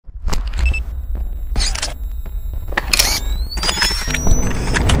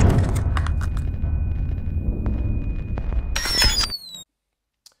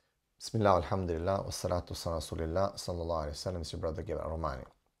Bismillah, alhamdulillah, wassalatu wassalam rasulillah, sallallahu alayhi wa sallam. This is your brother Gil Romani.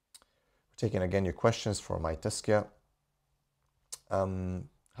 We're taking again your questions for my tazkiyah.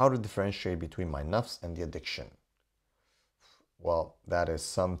 How to differentiate between my nafs and the addiction? Well, that is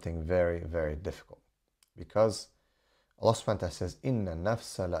something very, very difficult. Because Allah subhanahu wa ta'ala says, Inna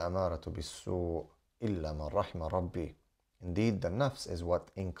nafsa la amaratu bisu illa man rahima rabbi. Indeed, the nafs is what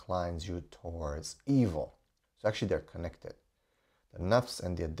inclines you towards evil. So actually they're connected. The nafs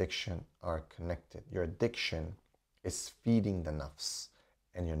and the addiction are connected. Your addiction is feeding the nafs,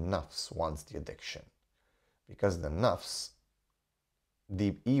 and your nafs wants the addiction. Because the nafs,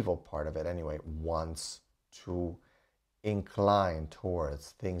 the evil part of it anyway, wants to incline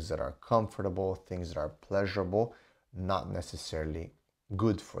towards things that are comfortable, things that are pleasurable, not necessarily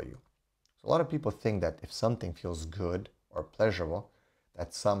good for you. So a lot of people think that if something feels good or pleasurable,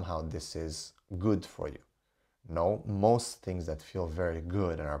 that somehow this is good for you. No, most things that feel very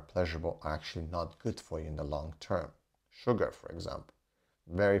good and are pleasurable are actually not good for you in the long term. Sugar, for example,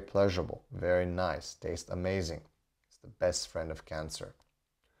 very pleasurable, very nice, tastes amazing. It's the best friend of cancer,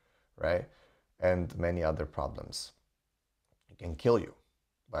 right? And many other problems. It can kill you,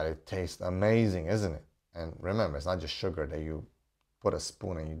 but it tastes amazing, isn't it? And remember, it's not just sugar that you put a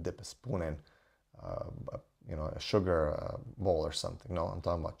spoon and you dip a spoon in, a sugar bowl or something. No, I'm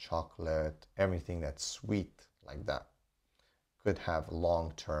talking about chocolate, everything that's sweet like that could have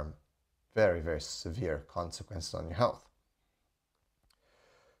long-term, very, very severe consequences on your health.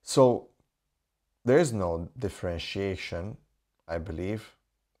 So there is no differentiation, I believe.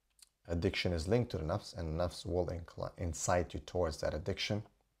 Addiction is linked to the nafs, and the nafs will incite you towards that addiction.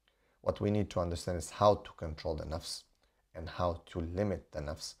 What we need to understand is how to control the nafs and how to limit the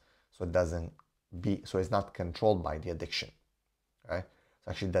nafs so it's not controlled by the addiction, right?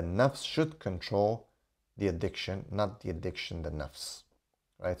 So actually the nafs should control the addiction, not the addiction the nafs,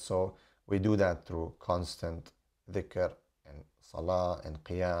 right? So we do that through constant dhikr and salah and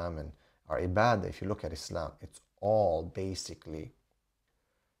qiyam and our ibadah. If you look at Islam, it's all basically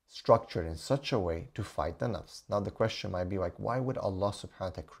structured in such a way to fight the nafs. Now the question might be like, why would Allah subhanahu wa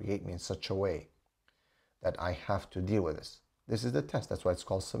ta'ala create me in such a way that I have to deal with this? This is the test. That's why it's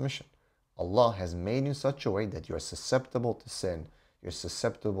called submission. Allah has made you in such a way that you're susceptible to sin, you're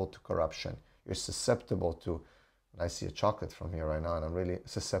susceptible to corruption, you're susceptible to, I see a chocolate from here right now and I'm really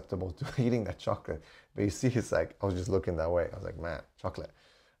susceptible to eating that chocolate. But you see, it's like, I was just looking that way. I was like, man, chocolate.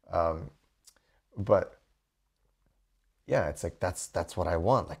 But yeah, it's like, that's what I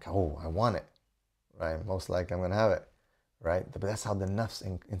want. Like, oh, I want it, right? Most likely I'm going to have it, right? But that's how the nafs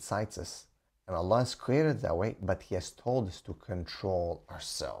incites us. And Allah has created it that way, but He has told us to control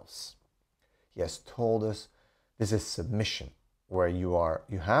ourselves. He has told us this is submission, where you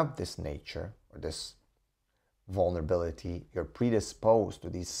have this nature or this vulnerability, you're predisposed to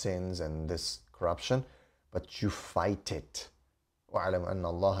these sins and this corruption, but you fight it. And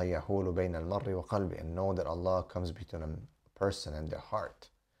know that Allah comes between a person and their heart,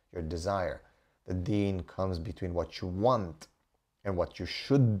 your desire. The deen comes between what you want and what you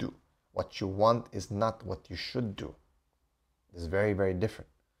should do. What you want is not what you should do. It's very, very different.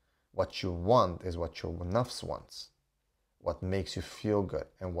 What you want is what your nafs wants, what makes you feel good,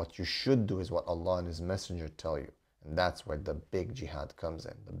 and what you should do is what Allah and His Messenger tell you. And that's where the big jihad comes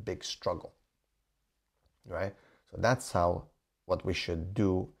in, the big struggle, right? So that's what we should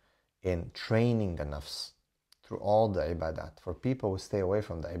do in training the nafs through all the ibadat. For people who stay away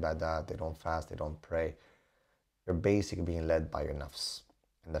from the ibadat, they don't fast, they don't pray, you're basically being led by your nafs.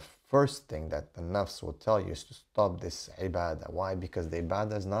 And the first thing that the nafs will tell you is to stop this ibadah. Why? Because the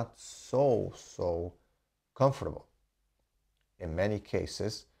ibadah is not so comfortable. In many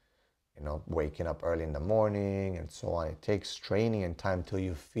cases, waking up early in the morning and so on, it takes training and time till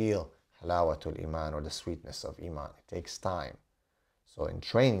you feel halawatul iman, or the sweetness of iman. It takes time. So in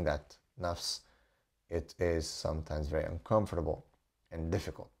training that nafs, it is sometimes very uncomfortable and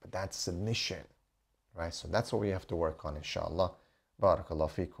difficult. But that's submission, right? So that's what we have to work on, inshallah. بارك الله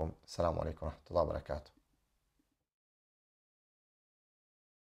فيكم. السلام عليكم ورحمة الله وبركاته.